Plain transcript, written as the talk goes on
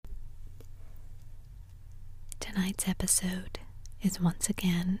Tonight's episode is once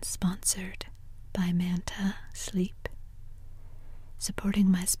again sponsored by Manta Sleep.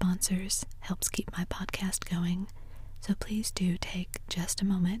 Supporting my sponsors helps keep my podcast going, so please do take just a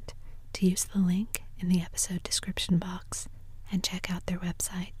moment to use the link in the episode description box and check out their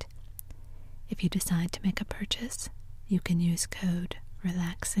website. If you decide to make a purchase, you can use code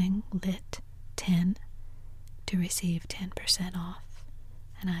RELAXINGLIT10 to receive 10% off,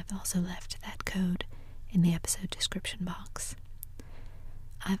 and I've also left that code in the episode description box.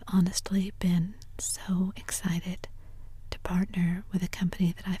 I've honestly been so excited to partner with a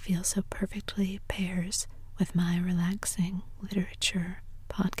company that I feel so perfectly pairs with my relaxing literature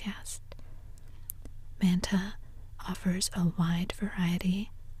podcast. Manta offers a wide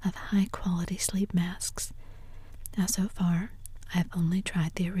variety of high-quality sleep masks. Now, so far, I've only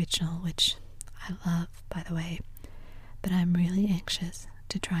tried the original, which I love, by the way, but I'm really anxious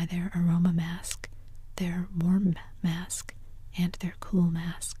to try their aroma mask, their warm mask, and their cool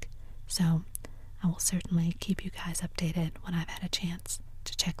mask, so I will certainly keep you guys updated when I've had a chance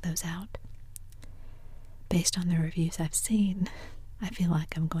to check those out. Based on the reviews I've seen, I feel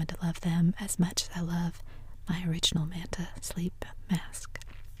like I'm going to love them as much as I love my original Manta sleep mask.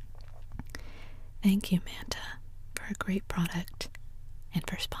 Thank you, Manta, for a great product and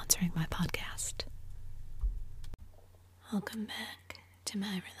for sponsoring my podcast. Welcome back to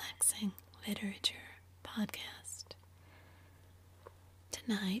my relaxing literature podcast.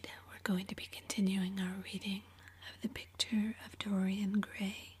 Tonight we're going to be continuing our reading of The Picture of Dorian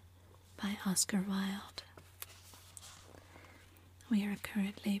Gray by Oscar Wilde. We are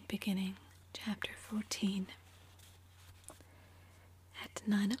currently beginning chapter 14. At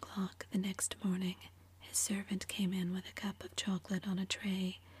 9 o'clock the next morning, his servant came in with a cup of chocolate on a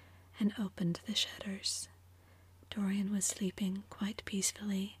tray and opened the shutters. Dorian was sleeping quite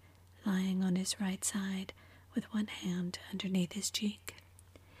peacefully, lying on his right side with one hand underneath his cheek.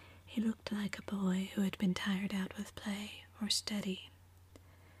 He looked like a boy who had been tired out with play or study.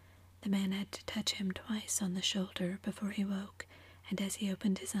 The man had to touch him twice on the shoulder before he woke, and as he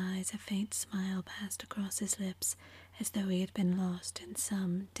opened his eyes a faint smile passed across his lips as though he had been lost in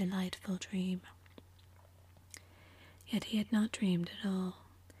some delightful dream. Yet he had not dreamed at all.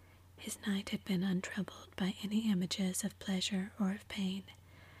 His night had been untroubled by any images of pleasure or of pain,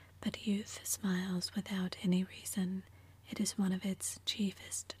 but youth smiles without any reason. It is one of its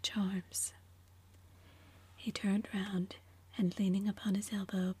chiefest charms. He turned round, and leaning upon his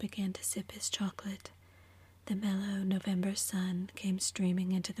elbow began to sip his chocolate. The mellow November sun came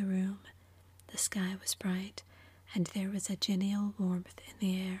streaming into the room. The sky was bright, and there was a genial warmth in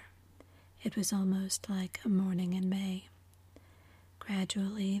the air. It was almost like a morning in May.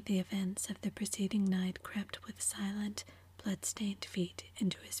 Gradually the events of the preceding night crept with silent, blood-stained feet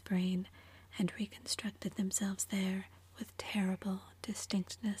into his brain and reconstructed themselves there with terrible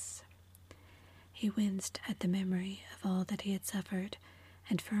distinctness. He winced at the memory of all that he had suffered,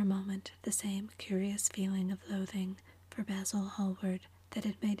 and for a moment the same curious feeling of loathing for Basil Hallward that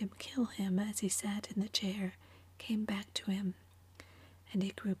had made him kill him as he sat in the chair came back to him, and he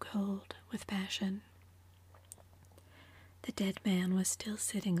grew cold with passion. The dead man was still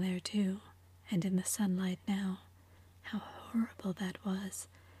sitting there too, and in the sunlight now. How horrible that was!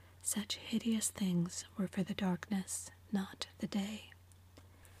 Such hideous things were for the darkness, not the day.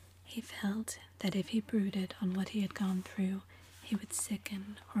 He felt that if he brooded on what he had gone through, he would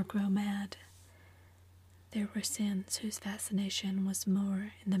sicken or grow mad. There were sins whose fascination was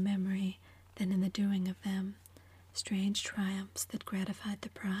more in the memory than in the doing of them, strange triumphs that gratified the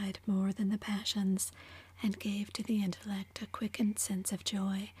pride more than the passions, and gave to the intellect a quickened sense of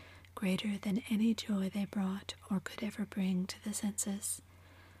joy, greater than any joy they brought or could ever bring to the senses.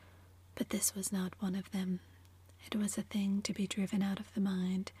 But this was not one of them. It was a thing to be driven out of the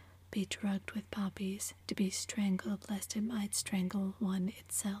mind, be drugged with poppies, to be strangled lest it might strangle one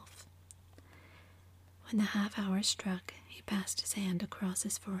itself. When the half-hour struck, he passed his hand across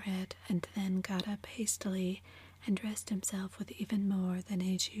his forehead and then got up hastily and dressed himself with even more than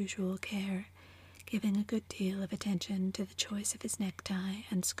his usual care, giving a good deal of attention to the choice of his necktie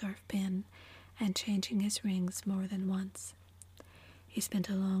and scarf pin, and changing his rings more than once. He spent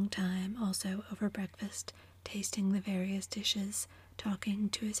a long time also over breakfast, tasting the various dishes, talking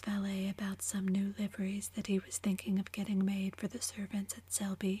to his valet about some new liveries that he was thinking of getting made for the servants at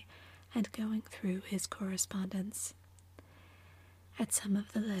Selby, and going through his correspondence. At some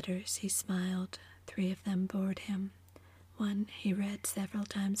of the letters he smiled. 3 of them bored him. One he read several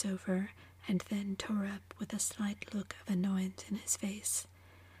times over, and then tore up with a slight look of annoyance in his face.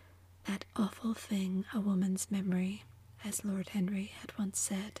 That awful thing, a woman's memory, as Lord Henry had once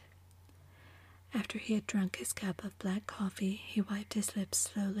said. After he had drunk his cup of black coffee, he wiped his lips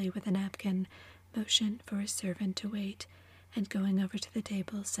slowly with a napkin, motioned for his servant to wait, and going over to the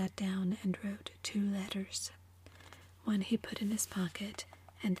table sat down and wrote 2 letters. One he put in his pocket,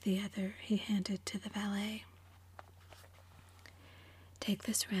 and the other he handed to the valet. Take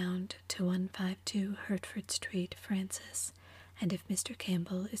this round to 152 Hertford Street, Francis, and if Mr.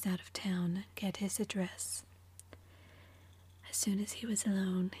 Campbell is out of town, get his address. As soon as he was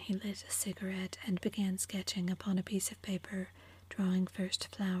alone, he lit a cigarette and began sketching upon a piece of paper, drawing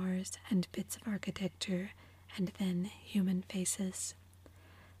first flowers and bits of architecture, and then human faces.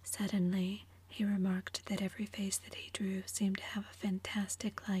 Suddenly, he remarked that every face that he drew seemed to have a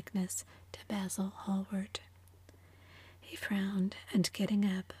fantastic likeness to Basil Hallward. He frowned, and getting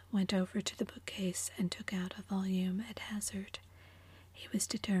up, went over to the bookcase and took out a volume at hazard. He was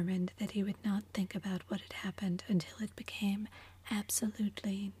determined that he would not think about what had happened until it became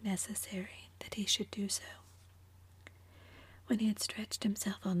absolutely necessary that he should do so. When he had stretched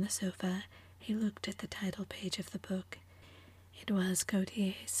himself on the sofa, he looked at the title page of the book. It was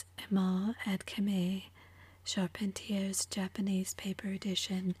Gautier's Aimant et Camée, Charpentier's Japanese paper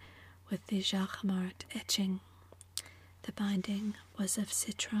edition, with the Jacquemart etching. The binding was of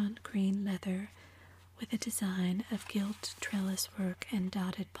citron green leather, with a design of gilt trellis work and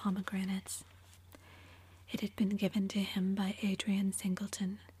dotted pomegranates. It had been given to him by Adrian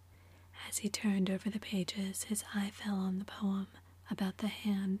Singleton. As he turned over the pages, his eye fell on the poem about the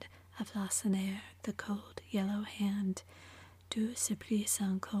hand of Lacenaire, the cold yellow hand, du supplice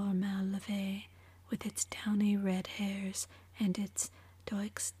encore mal levé, with its downy red hairs and its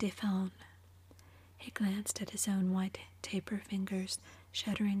doigts de faune. He glanced at his own white taper fingers,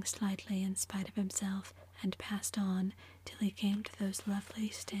 shuddering slightly in spite of himself, and passed on till he came to those lovely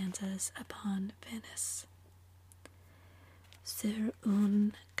stanzas upon Venice. Sur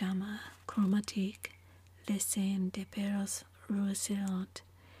une gamme chromatique, les scènes de perles ruisselantes,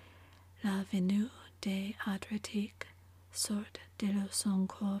 la venue des Adriatiques sort de son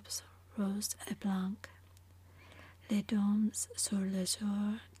corps rose et blanc. Les dômes sur les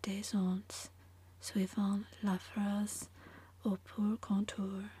heures des ondes, suivant la phrase au pur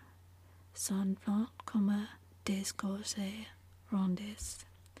contour, semblant comme des gorsets rondes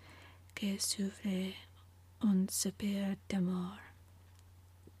que souffle un soupir d'amour.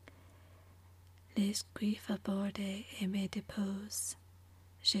 Les griffes abordées et me déposent,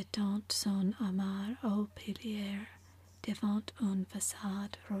 jetant son amarre aux piliers devant une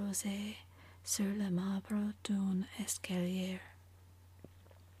façade rosée sur le marbre d'un escalier.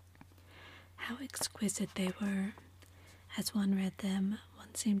 How exquisite they were! As one read them,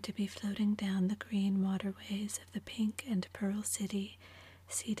 one seemed to be floating down the green waterways of the pink and pearl city,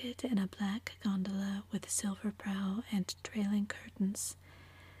 seated in a black gondola with silver prow and trailing curtains.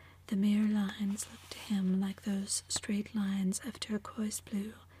 The mere lines looked to him like those straight lines of turquoise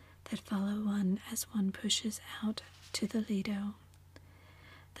blue that follow one as one pushes out to the Lido.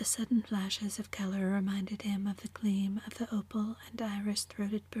 The sudden flashes of color reminded him of the gleam of the opal and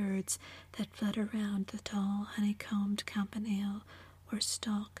iris-throated birds that flutter round the tall honeycombed campanile or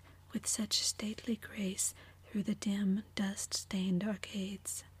stalk with such stately grace through the dim, dust-stained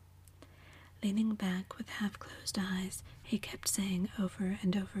arcades. Leaning back with half-closed eyes, he kept saying over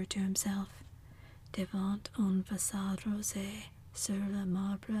and over to himself, Devant une façade rosée sur le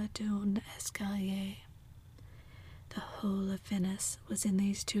marbre d'un escalier. The whole of Venice was in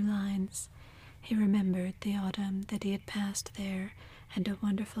these 2 lines. He remembered the autumn that he had passed there, and a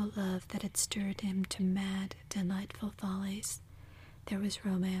wonderful love that had stirred him to mad, delightful follies. There was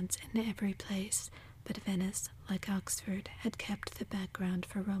romance in every place, but Venice, like Oxford, had kept the background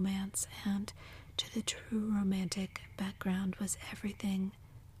for romance, and to the true romantic, background was everything,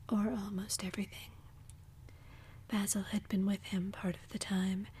 or almost everything. Basil had been with him part of the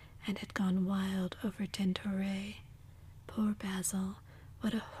time, and had gone wild over Tintoret. Poor Basil,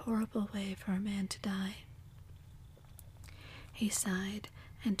 what a horrible way for a man to die. He sighed,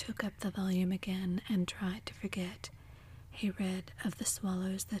 and took up the volume again, and tried to forget. He read of the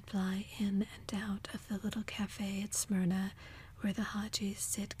swallows that fly in and out of the little cafe at Smyrna, where the Hajis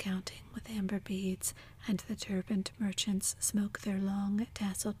sit counting with amber beads, and the turbaned merchants smoke their long,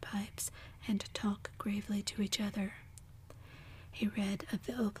 tasseled pipes, and talk gravely to each other. He read of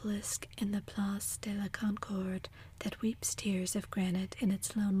the obelisk in the Place de la Concorde that weeps tears of granite in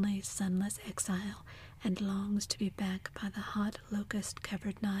its lonely, sunless exile, and longs to be back by the hot,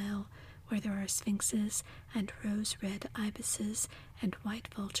 locust-covered Nile, where there are sphinxes and rose-red ibises and white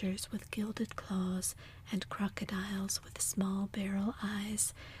vultures with gilded claws and crocodiles with small barrel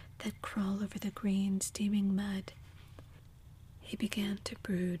eyes that crawl over the green, steaming mud. He began to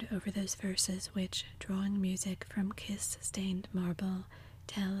brood over those verses which, drawing music from kiss-stained marble,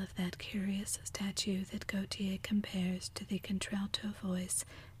 tell of that curious statue that Gautier compares to the contralto voice,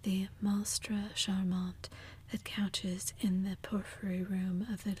 the monstre charmant that couches in the porphyry room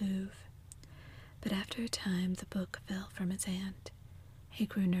of the Louvre. But after a time the book fell from his hand. He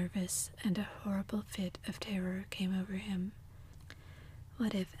grew nervous, and a horrible fit of terror came over him.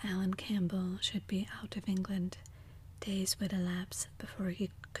 What if Alan Campbell should be out of England? Days would elapse before he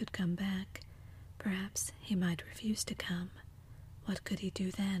could come back. Perhaps he might refuse to come. What could he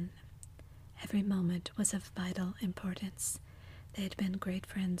do then? Every moment was of vital importance. They had been great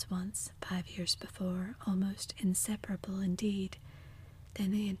friends once, 5 years before, almost inseparable indeed.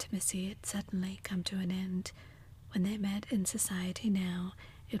 Then the intimacy had suddenly come to an end. When they met in society now,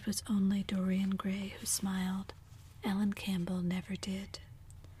 it was only Dorian Gray who smiled. Alan Campbell never did.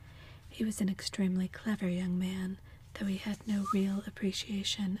 He was an extremely clever young man, though he had no real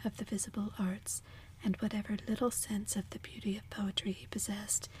appreciation of the visible arts, and whatever little sense of the beauty of poetry he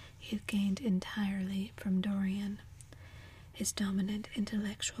possessed, he had gained entirely from Dorian. His dominant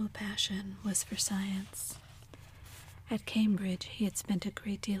intellectual passion was for science. At Cambridge he had spent a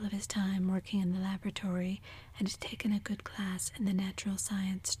great deal of his time working in the laboratory and had taken a good class in the natural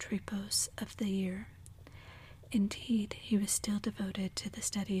science tripos of the year. Indeed, he was still devoted to the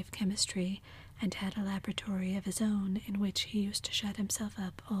study of chemistry and had a laboratory of his own in which he used to shut himself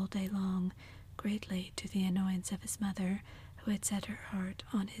up all day long, greatly to the annoyance of his mother, who had set her heart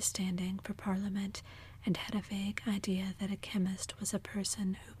on his standing for Parliament and had a vague idea that a chemist was a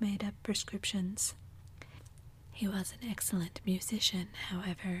person who made up prescriptions. He was an excellent musician,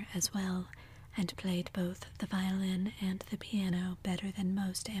 however, as well, and played both the violin and the piano better than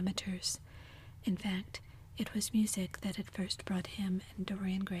most amateurs. In fact, it was music that had first brought him and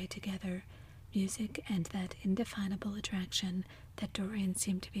Dorian Gray together, music and that indefinable attraction that Dorian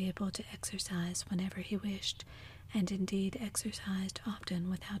seemed to be able to exercise whenever he wished, and indeed exercised often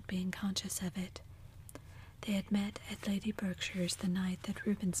without being conscious of it. They had met at Lady Berkshire's the night that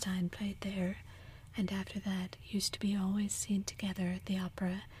Rubinstein played there, and after that used to be always seen together at the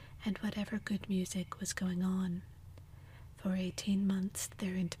opera and whatever good music was going on. For 18 months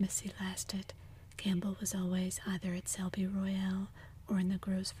their intimacy lasted. Campbell was always either at Selby Royal or in the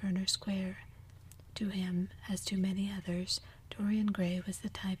Grosvenor Square. To him, as to many others, Dorian Gray was the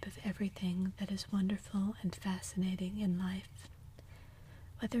type of everything that is wonderful and fascinating in life.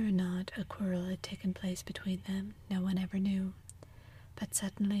 Whether or not a quarrel had taken place between them, no one ever knew. But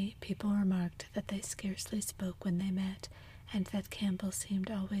suddenly people remarked that they scarcely spoke when they met, and that Campbell seemed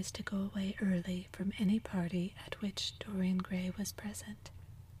always to go away early from any party at which Dorian Gray was present.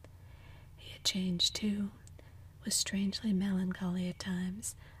 He had changed, too, was strangely melancholy at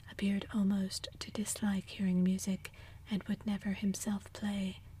times, appeared almost to dislike hearing music, and would never himself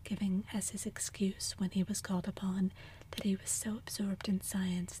play, giving as his excuse when he was called upon that he was so absorbed in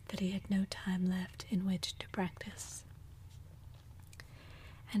science that he had no time left in which to practice.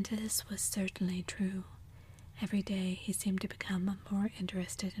 And this was certainly true. Every day he seemed to become more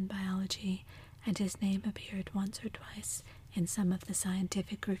interested in biology, and his name appeared once or twice in some of the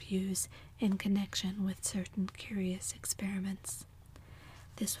scientific reviews in connection with certain curious experiments.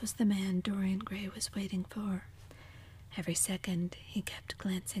 This was the man Dorian Gray was waiting for. Every second he kept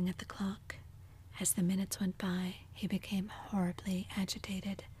glancing at the clock. As the minutes went by, he became horribly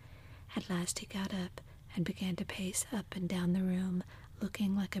agitated. At last he got up and began to pace up and down the room,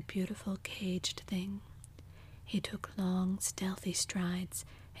 looking like a beautiful caged thing. He took long, stealthy strides.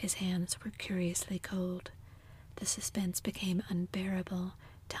 His hands were curiously cold. The suspense became unbearable.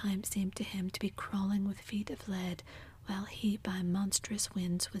 Time seemed to him to be crawling with feet of lead, while he by monstrous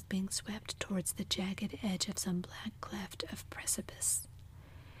winds was being swept towards the jagged edge of some black cleft of precipice.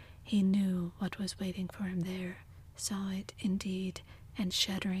 He knew what was waiting for him there, saw it indeed, and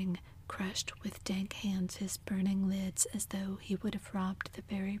shuddering, crushed with dank hands his burning lids as though he would have robbed the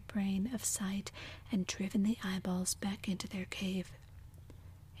very brain of sight and driven the eyeballs back into their cave.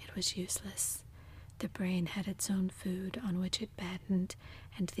 It was useless. The brain had its own food on which it battened,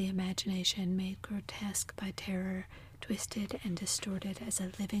 and the imagination, made grotesque by terror, twisted and distorted as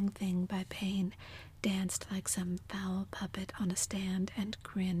a living thing by pain, danced like some foul puppet on a stand and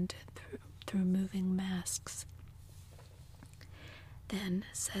grinned through moving masks. Then,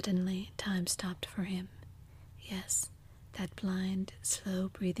 suddenly, time stopped for him. Yes, that blind,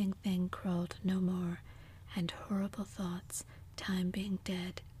 slow-breathing thing crawled no more, and horrible thoughts, time being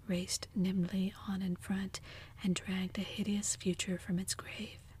dead, raced nimbly on in front and dragged a hideous future from its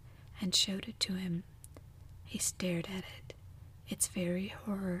grave, and showed it to him. He stared at it. Its very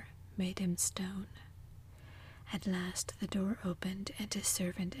horror made him stone. At last the door opened and his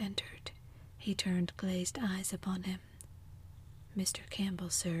servant entered. He turned glazed eyes upon him. "Mr. Campbell,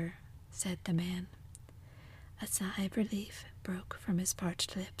 sir," said the man. A sigh of relief broke from his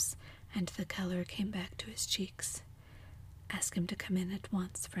parched lips, and the color came back to his cheeks. "Ask him to come in at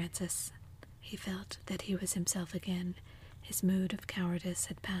once, Francis." He felt that he was himself again. His mood of cowardice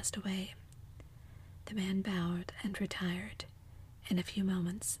had passed away. The man bowed and retired. In a few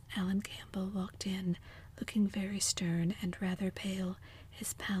moments Alan Campbell walked in, looking very stern and rather pale,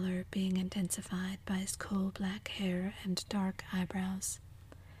 his pallor being intensified by his coal-black hair and dark eyebrows.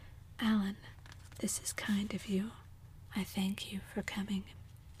 "Alan, this is kind of you. I thank you for coming.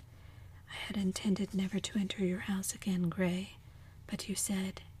 I had intended never to enter your house again, Gray, but you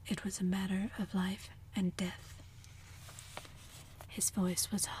said it was a matter of life and death." His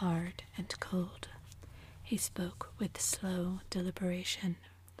voice was hard and cold. He spoke with slow deliberation.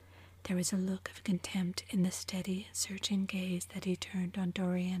 There was a look of contempt in the steady, searching gaze that he turned on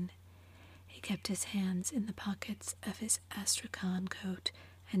Dorian. He kept his hands in the pockets of his astrakhan coat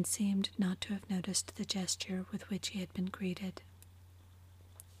and seemed not to have noticed the gesture with which he had been greeted.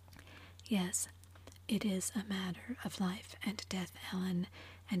 "Yes, it is a matter of life and death, Alan,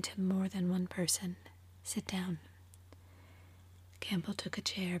 and to more than one person. Sit down." Campbell took a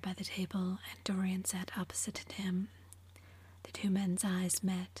chair by the table, and Dorian sat opposite to him. The two men's eyes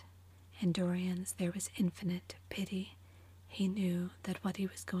met. In Dorian's there was infinite pity. He knew that what he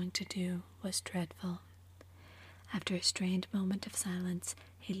was going to do was dreadful. After a strained moment of silence,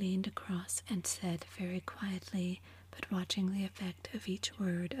 he leaned across and said very quietly, but watching the effect of each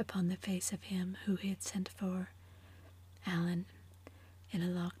word upon the face of him who he had sent for, "Alan, in a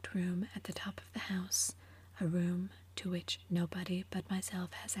locked room at the top of the house, a room to which nobody but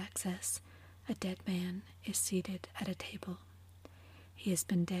myself has access, a dead man is seated at a table. He has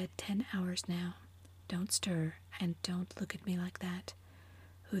been dead 10 hours now. Don't stir, and don't look at me like that.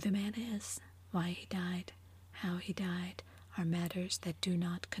 Who the man is, why he died, how he died, are matters that do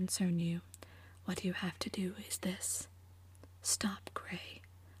not concern you. What you have to do is this. Stop, Gray.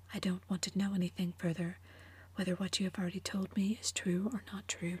 I don't want to know anything further. Whether what you have already told me is true or not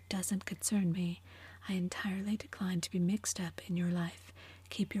true doesn't concern me. I entirely decline to be mixed up in your life.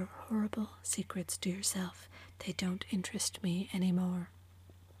 Keep your horrible secrets to yourself. They don't interest me any more."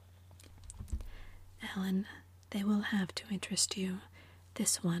 "Alan, they will have to interest you.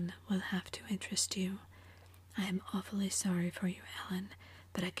 This one will have to interest you. I am awfully sorry for you, Alan,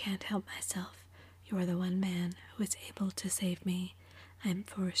 but I can't help myself. You are the one man who is able to save me. I am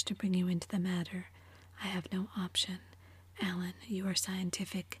forced to bring you into the matter. I have no option. Alan, you are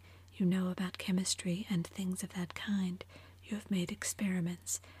scientific. You know about chemistry and things of that kind. You have made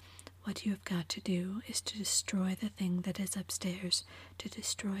experiments. What you have got to do is to destroy the thing that is upstairs, to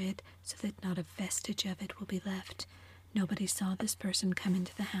destroy it so that not a vestige of it will be left. Nobody saw this person come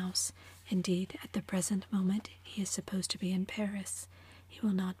into the house. Indeed, at the present moment, he is supposed to be in Paris. He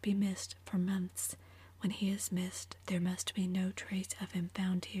will not be missed for months. When he is missed, there must be no trace of him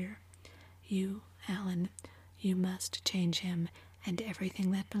found here. You, Alan, you must change him, and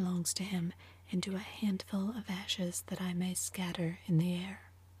everything that belongs to him, into a handful of ashes that I may scatter in the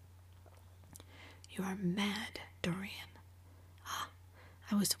air." "You are mad, Dorian." "Ah,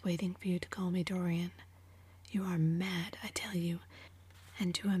 I was waiting for you to call me Dorian. You are mad, I tell you,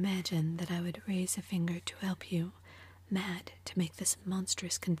 and to imagine that I would raise a finger to help you, mad to make this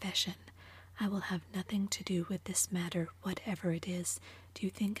monstrous confession. I will have nothing to do with this matter, whatever it is. Do you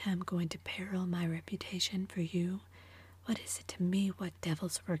think I am going to peril my reputation for you? What is it to me what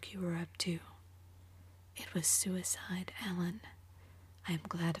devil's work you were up to?" "It was suicide, Alan. I am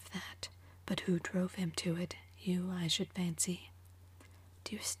glad of that. But who drove him to it? You, I should fancy.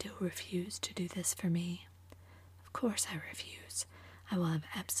 Do you still refuse to do this for me?" "Of course I refuse. I will have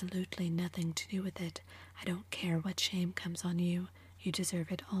absolutely nothing to do with it. I don't care what shame comes on you. You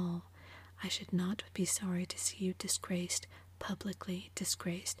deserve it all. I should not be sorry to see you disgraced, publicly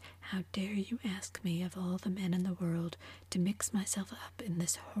disgraced. How dare you ask me, of all the men in the world, to mix myself up in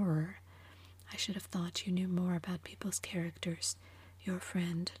this horror? I should have thought you knew more about people's characters. Your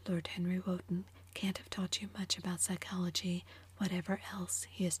friend, Lord Henry Wotton, can't have taught you much about psychology, whatever else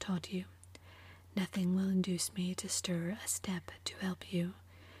he has taught you. Nothing will induce me to stir a step to help you.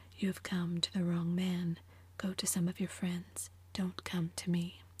 You have come to the wrong man. Go to some of your friends. Don't come to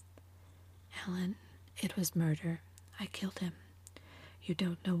me." "Alan, it was murder. I killed him. You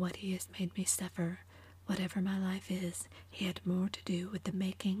don't know what he has made me suffer. Whatever my life is, he had more to do with the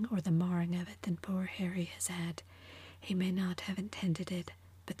making or the marring of it than poor Harry has had. He may not have intended it,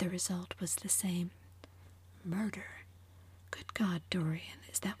 but the result was the same. Murder! Good God, Dorian,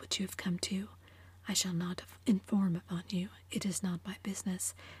 is that what you have come to? I shall not inform upon you. It is not my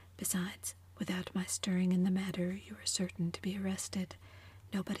business. Besides, without my stirring in the matter, you are certain to be arrested.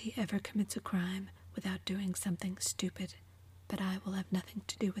 Nobody ever commits a crime without doing something stupid, but I will have nothing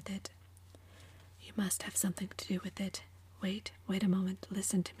to do with it. You must have something to do with it. Wait a moment,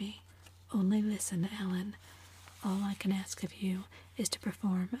 listen to me. Only listen, Ellen. All I can ask of you is to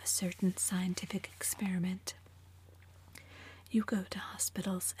perform a certain scientific experiment. You go to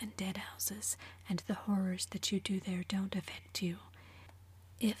hospitals and dead houses, and the horrors that you do there don't affect you.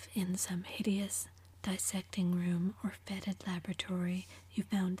 If in some hideous dissecting room or fetid laboratory you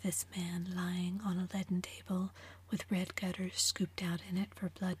found this man lying on a leaden table with red gutters scooped out in it for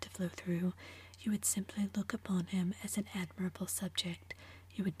blood to flow through, you would simply look upon him as an admirable subject.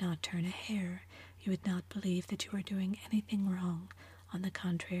 You would not turn a hair. You would not believe that you were doing anything wrong. On the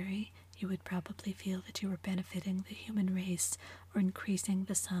contrary, you would probably feel that you were benefiting the human race, or increasing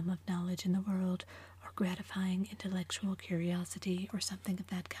the sum of knowledge in the world, or gratifying intellectual curiosity, or something of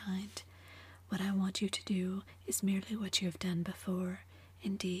that kind. What I want you to do is merely what you have done before.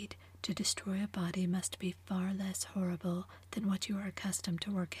 Indeed, to destroy a body must be far less horrible than what you are accustomed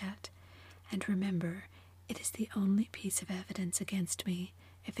to work at. And remember, it is the only piece of evidence against me.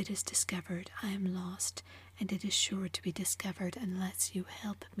 If it is discovered, I am lost, and it is sure to be discovered unless you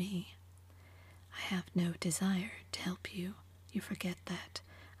help me. I have no desire to help you. You forget that.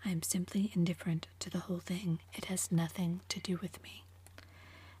 I am simply indifferent to the whole thing. It has nothing to do with me.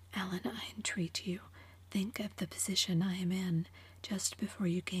 Ellen, I entreat you, think of the position I am in. Just before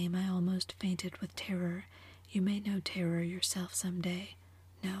you came, I almost fainted with terror. You may know terror yourself some day.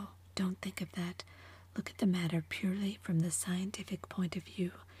 No, don't think of that. Look at the matter purely from the scientific point of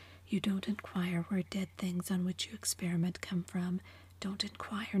view. You don't inquire where dead things on which you experiment come from. Don't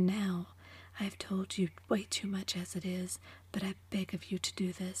inquire now. I have told you way too much as it is, but I beg of you to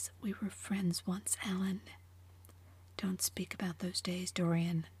do this. We were friends once, Ellen. Don't speak about those days,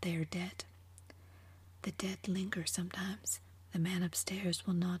 Dorian. They are dead. The dead linger sometimes. The man upstairs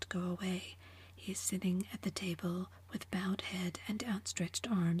will not go away. He is sitting at the table with bowed head and outstretched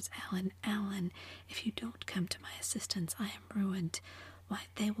arms. Ellen, if you don't come to my assistance, I am ruined. Why,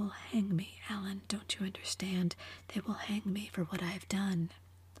 they will hang me, Ellen. Don't you understand? They will hang me for what I have done.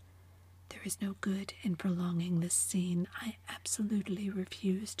 There is no good in prolonging this scene. I absolutely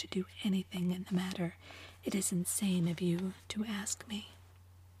refuse to do anything in the matter. It is insane of you to ask me.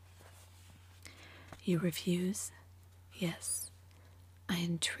 You refuse? Yes. I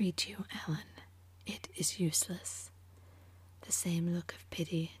entreat you, Ellen. It is useless. The same look of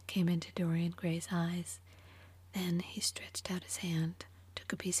pity came into Dorian Gray's eyes. Then he stretched out his hand,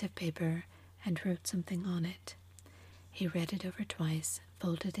 took a piece of paper, and wrote something on it. He read it over twice,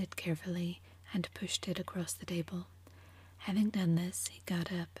 folded it carefully, and pushed it across the table. Having done this, he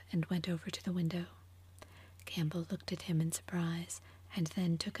got up and went over to the window. Campbell looked at him in surprise, and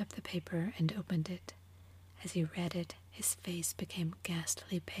then took up the paper and opened it. As he read it, his face became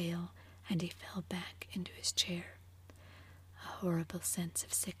ghastly pale, and he fell back into his chair. A horrible sense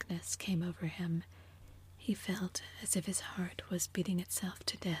of sickness came over him. He felt as if his heart was beating itself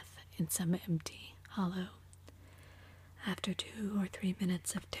to death in some empty hollow. After 2 or 3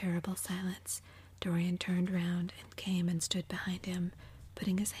 minutes of terrible silence, Dorian turned round and came and stood behind him,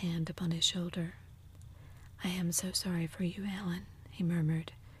 putting his hand upon his shoulder. "I am so sorry for you, Ellen," he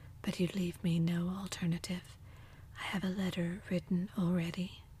murmured, "but you leave me no alternative. I have a letter written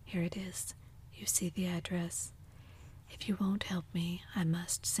already. Here it is. You see the address. If you won't help me, I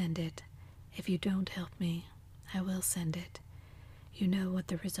must send it. If you don't help me, I will send it. You know what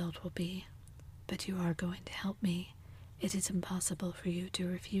the result will be, but you are going to help me. It is impossible for you to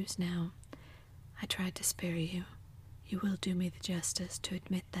refuse now. I tried to spare you. You will do me the justice to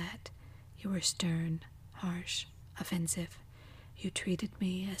admit that. You were stern, harsh, offensive. You treated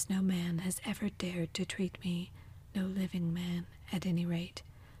me as no man has ever dared to treat me, no living man, at any rate.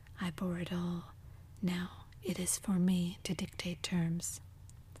 I bore it all. Now it is for me to dictate terms."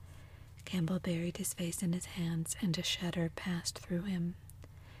 Campbell buried his face in his hands, and a shudder passed through him.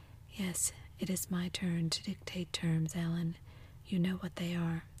 "Yes, it is my turn to dictate terms, Ellen. You know what they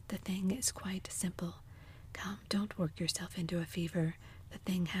are. The thing is quite simple. Come, don't work yourself into a fever. The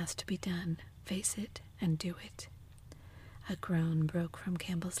thing has to be done. Face it and do it." A groan broke from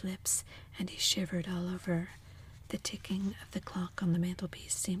Campbell's lips, and he shivered all over. The ticking of the clock on the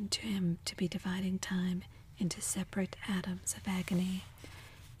mantelpiece seemed to him to be dividing time into separate atoms of agony,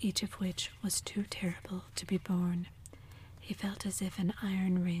 each of which was too terrible to be borne. He felt as if an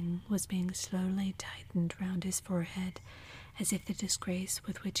iron ring was being slowly tightened round his forehead, as if the disgrace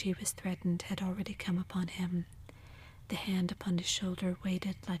with which he was threatened had already come upon him. The hand upon his shoulder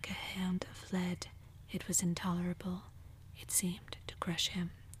weighted like a hand of lead. It was intolerable. It seemed to crush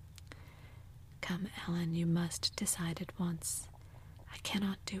him. "Come, Ellen, you must decide at once." "I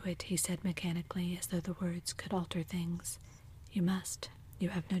cannot do it," he said mechanically, as though the words could alter things. "You must. You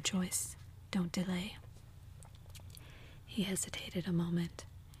have no choice. Don't delay." He hesitated a moment.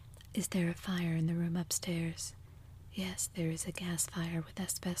 "Is there a fire in the room upstairs?" "Yes, there is a gas fire with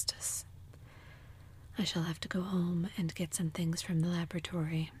asbestos." "I shall have to go home and get some things from the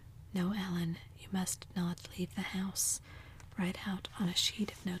laboratory." "No, Ellen, you must not leave the house. Write out on a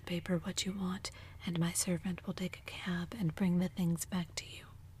sheet of notepaper what you want, and my servant will take a cab and bring the things back to you."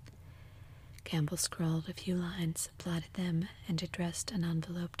 Campbell scrawled a few lines, blotted them, and addressed an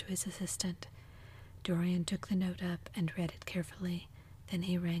envelope to his assistant. Dorian took the note up and read it carefully. Then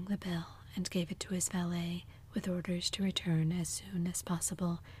he rang the bell and gave it to his valet, with orders to return as soon as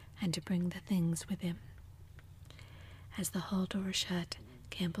possible and to bring the things with him. As the hall door shut,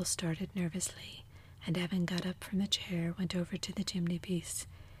 Campbell started nervously, and having got up from the chair, went over to the chimney-piece.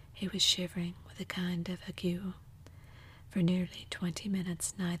 He was shivering with a kind of ague. For nearly 20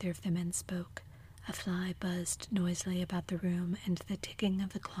 minutes neither of the men spoke. A fly buzzed noisily about the room, and the ticking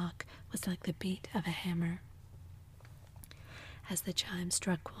of the clock was like the beat of a hammer. As the chime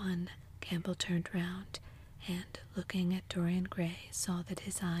struck 1, Campbell turned round, and, looking at Dorian Gray, saw that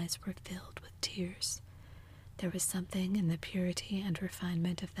his eyes were filled with tears. There was something in the purity and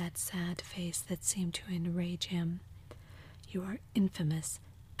refinement of that sad face that seemed to enrage him. "You are infamous,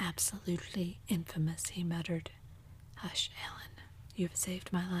 absolutely infamous," he muttered. "Hush, Ellen. You have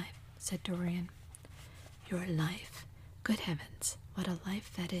saved my life," said Dorian. "Your life? Good heavens, what a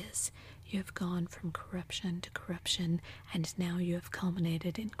life that is! You have gone from corruption to corruption, and now you have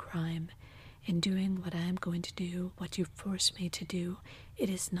culminated in crime. In doing what I am going to do, what you force me to do, it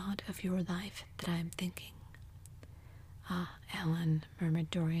is not of your life that I am thinking." "Ah, Ellen," murmured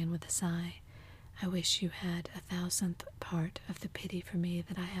Dorian with a sigh, "I wish you had 1,000th part of the pity for me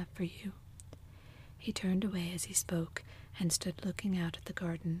that I have for you." He turned away as he spoke, and stood looking out at the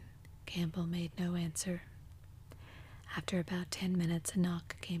garden. Campbell made no answer. After about 10 minutes a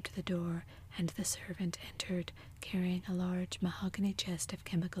knock came to the door, and the servant entered, carrying a large mahogany chest of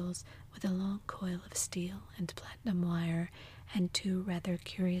chemicals with a long coil of steel and platinum wire, and 2 rather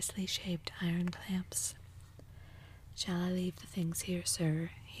curiously shaped iron clamps. "Shall I leave the things here,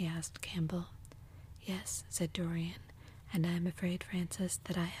 sir?" he asked Campbell. "Yes," said Dorian, "and I am afraid, Francis,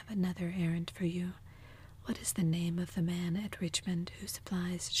 that I have another errand for you. What is the name of the man at Richmond who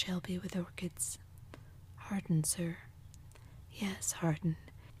supplies Shelby with orchids?" "Harden, sir." "Yes, Harden.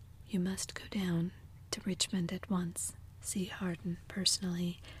 You must go down to Richmond at once, see Harden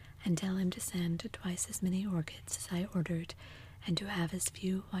personally, and tell him to send 2 as many orchids as I ordered, and to have as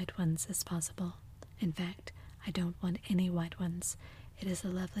few white ones as possible. In fact, I don't want any white ones. It is a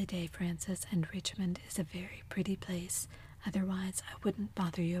lovely day, Francis, and Richmond is a very pretty place. Otherwise, I wouldn't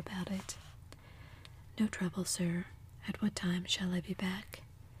bother you about it." "No trouble, sir. At what time shall I be back?"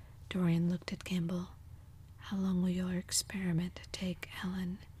 Dorian looked at Campbell. "How long will your experiment take,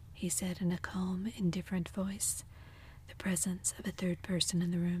 Ellen?" he said in a calm, indifferent voice. The presence of a third person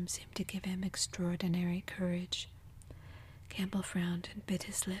in the room seemed to give him extraordinary courage. Campbell frowned and bit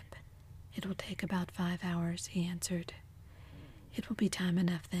his lip. "It will take about 5 hours," he answered. "It will be time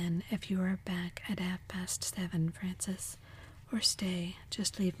enough then, if you are back at 7:30, Francis. Or stay,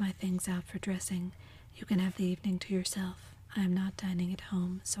 just leave my things out for dressing. You can have the evening to yourself. I am not dining at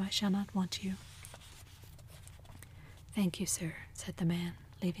home, so I shall not want you." "Thank you, sir," said the man,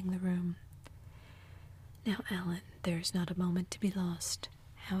 leaving the room. "Now, Ellen, there is not a moment to be lost.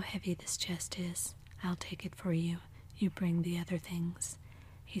 How heavy this chest is. I'll take it for you. You bring the other things."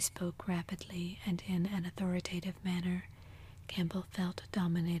 He spoke rapidly and in an authoritative manner. Campbell felt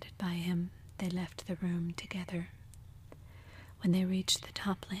dominated by him. They left the room together. When they reached the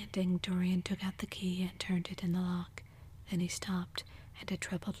top landing, Dorian took out the key and turned it in the lock. Then he stopped, and a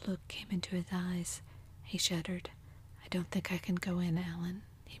troubled look came into his eyes. He shuddered. "I don't think I can go in, Ellen,"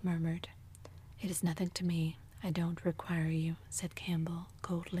 he murmured. "It is nothing to me. I don't require you," said Campbell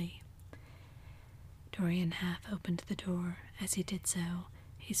coldly. Dorian half opened the door. As he did so,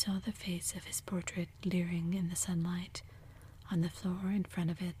 he saw the face of his portrait leering in the sunlight. On the floor in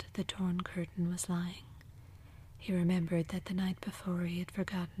front of it, the torn curtain was lying. He remembered that the night before he had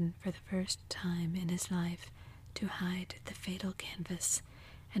forgotten for the first time in his life to hide the fatal canvas,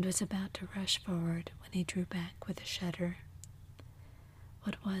 and was about to rush forward when he drew back with a shudder.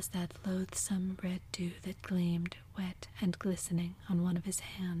 What was that loathsome red dew that gleamed, wet and glistening, on one of his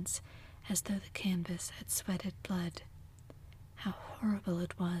hands, as though the canvas had sweated blood? How horrible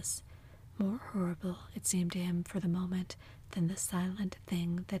it was! more horrible, it seemed to him for the moment, than the silent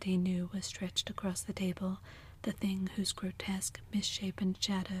thing that he knew was stretched across the table, the thing whose grotesque, misshapen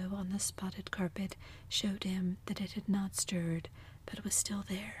shadow on the spotted carpet showed him that it had not stirred, but was still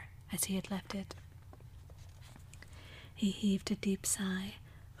there, as he had left it. He heaved a deep sigh,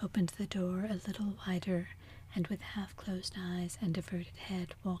 opened the door a little wider, and with half-closed eyes and averted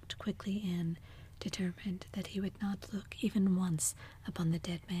head walked quickly in, determined that he would not look even once upon the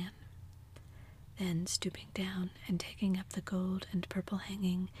dead man. Then, stooping down and taking up the gold and purple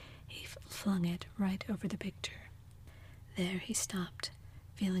hanging, he flung it right over the picture. There he stopped,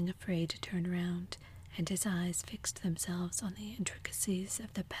 feeling afraid to turn round, and his eyes fixed themselves on the intricacies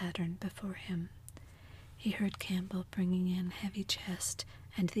of the pattern before him. He heard Campbell bringing in heavy chest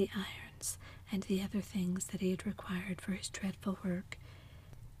and the irons and the other things that he had required for his dreadful work.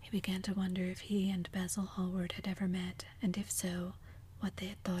 He began to wonder if he and Basil Hallward had ever met, and if so, what they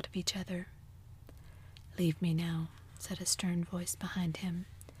had thought of each other. "Leave me now," said a stern voice behind him.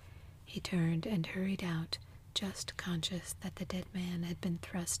 He turned and hurried out, just conscious that the dead man had been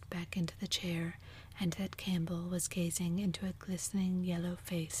thrust back into the chair, and that Campbell was gazing into a glistening yellow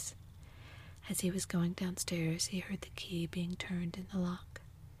face. As he was going downstairs, he heard the key being turned in the lock.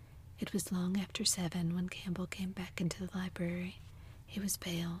 It was long after 7 when Campbell came back into the library. He was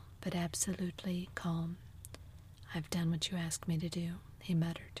pale, but absolutely calm. "I've done what you asked me to do," he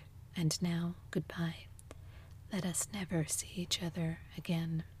muttered, "and now, goodbye. Let us never see each other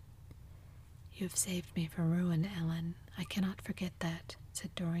again." "You have saved me from ruin, Ellen. I cannot forget that,"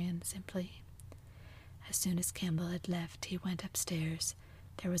 said Dorian simply. As soon as Campbell had left, he went upstairs.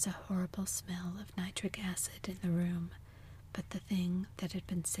 There was a horrible smell of nitric acid in the room, but the thing that had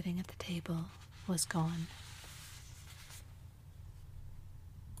been sitting at the table was gone.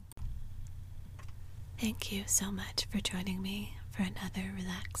 Thank you so much for joining me for another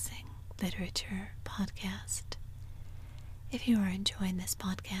relaxing literature podcast. If you are enjoying this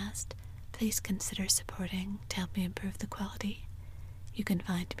podcast, please consider supporting to help me improve the quality. You can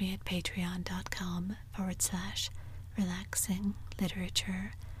find me at patreon.com/relaxing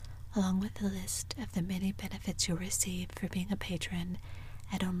literature, along with a list of the many benefits you'll receive for being a patron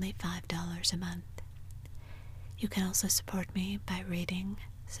at only $5 a month. You can also support me by rating,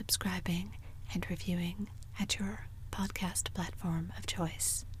 subscribing, and reviewing at your podcast platform of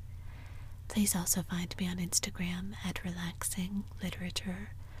choice. Please also find me on Instagram at Relaxing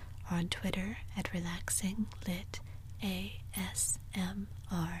Literature or on Twitter at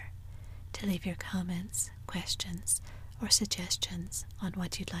RelaxingLitASMR to leave your comments, questions, or suggestions on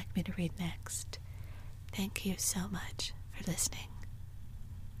what you'd like me to read next. Thank you so much for listening.